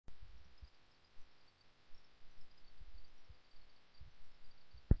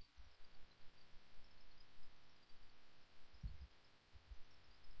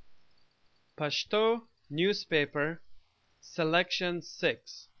Pashto newspaper, selection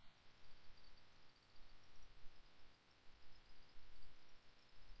 6.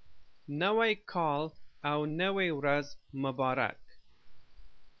 نوی کال او نوی ورځ مبارک.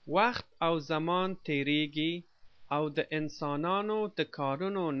 وخت او زمان تیریږي او د انسانانو د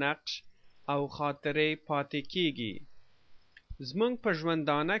کارونو نقش او خاطرې پاتې کیږي. زمونږ په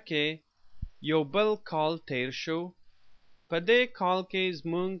ژوندانه کې یو بل کال تیر شو. په دې کال کې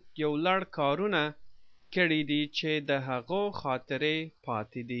زمونږ یو لړ کارونه کړي دي چې د هغو خاطرې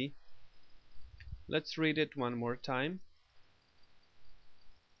پاتې دي. Let's read it one more time.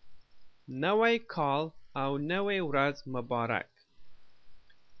 نوی کال او نوی ورځ مبارک.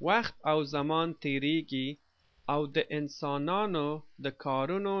 وخت او زمان تیریږي او د انسانانو د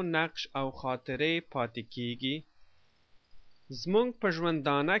کارونو نقش او خاطرې پاتې کیږي. زمونږ په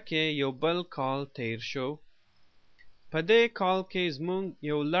ژوندانه کې یو بل کال تیر شو. په دې کال کې زمونږ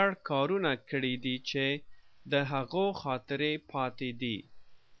یو لړ کارونه کړي دي چې د هغو خاطرې پاتې دي.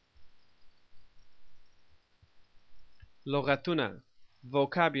 لغتونه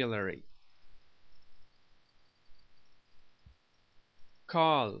vocabulary.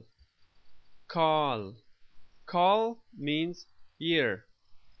 Call. Call means year.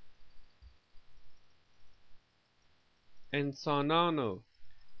 Insanano.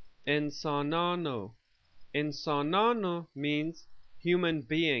 Insanano means human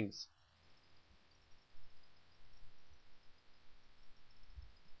beings.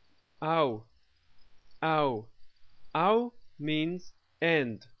 Au means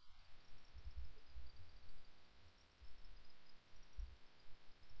end.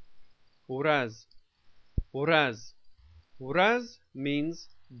 Uraz means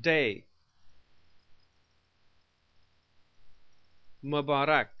day.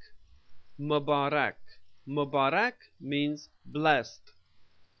 Mubarak means blessed.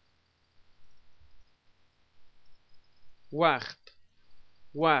 Wacht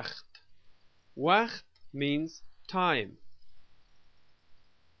means time.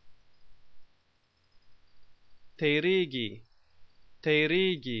 Terigi,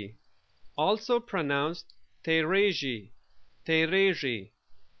 also pronounced Tereji,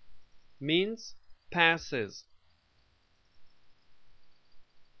 means passes.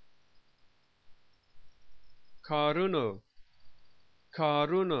 Karuno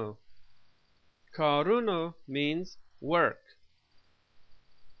means work.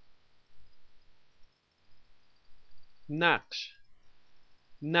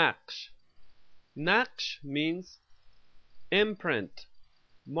 Naqsh means imprint,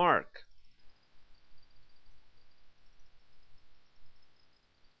 mark.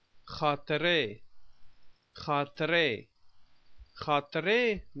 Khatare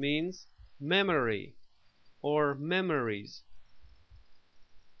means memory or memories.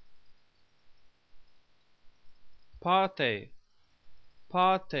 Pate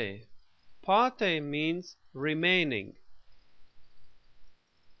means remaining.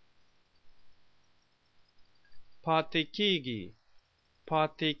 Patekigi,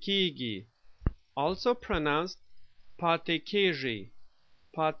 also pronounced Patekiji,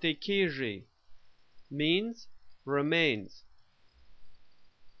 means remains.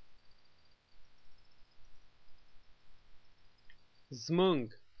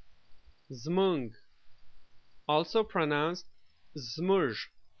 Zmung, also pronounced Zmuj,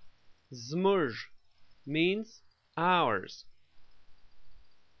 means hours.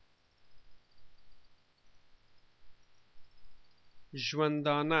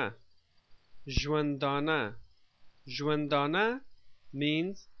 Jwandana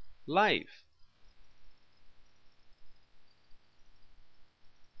means life.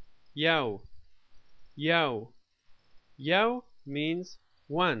 Yao means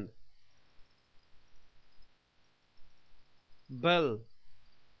one. Bill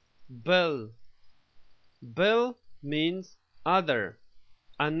means another.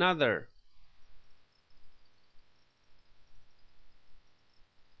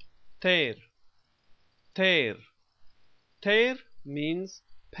 Ter means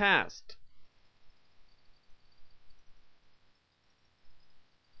past.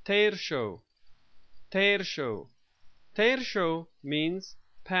 Tersho means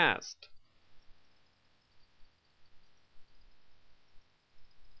past.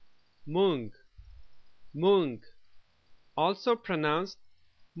 Mung, also pronounced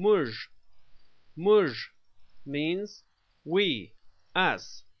muj, means we,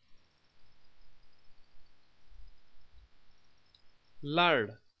 us.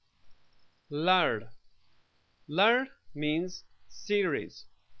 Lard means series.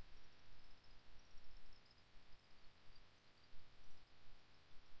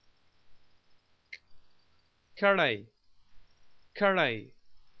 کړی کړی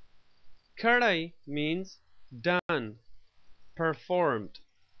کړی means done, performed.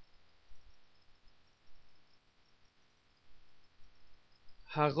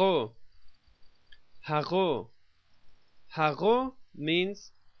 هغو هغو هغو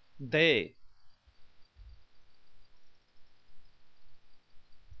means they.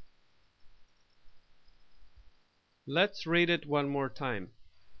 Let's read it one more time.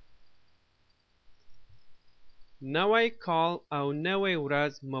 نوی کال او نوی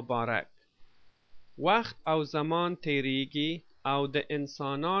ورځ مبارک. وخت او زمان تیریږي او د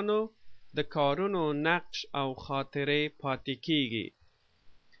انسانانو د کارونو نقش او خاطرې پاتې کیږي.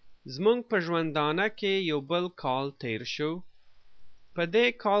 زمونږ په ژوندانه کې یو بل کال تیر شو. په دې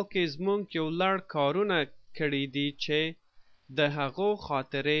کال کې زمونږ یو لړ کارونه کړي دي چې د هغو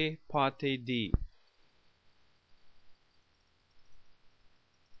خاطرې پاتې دي.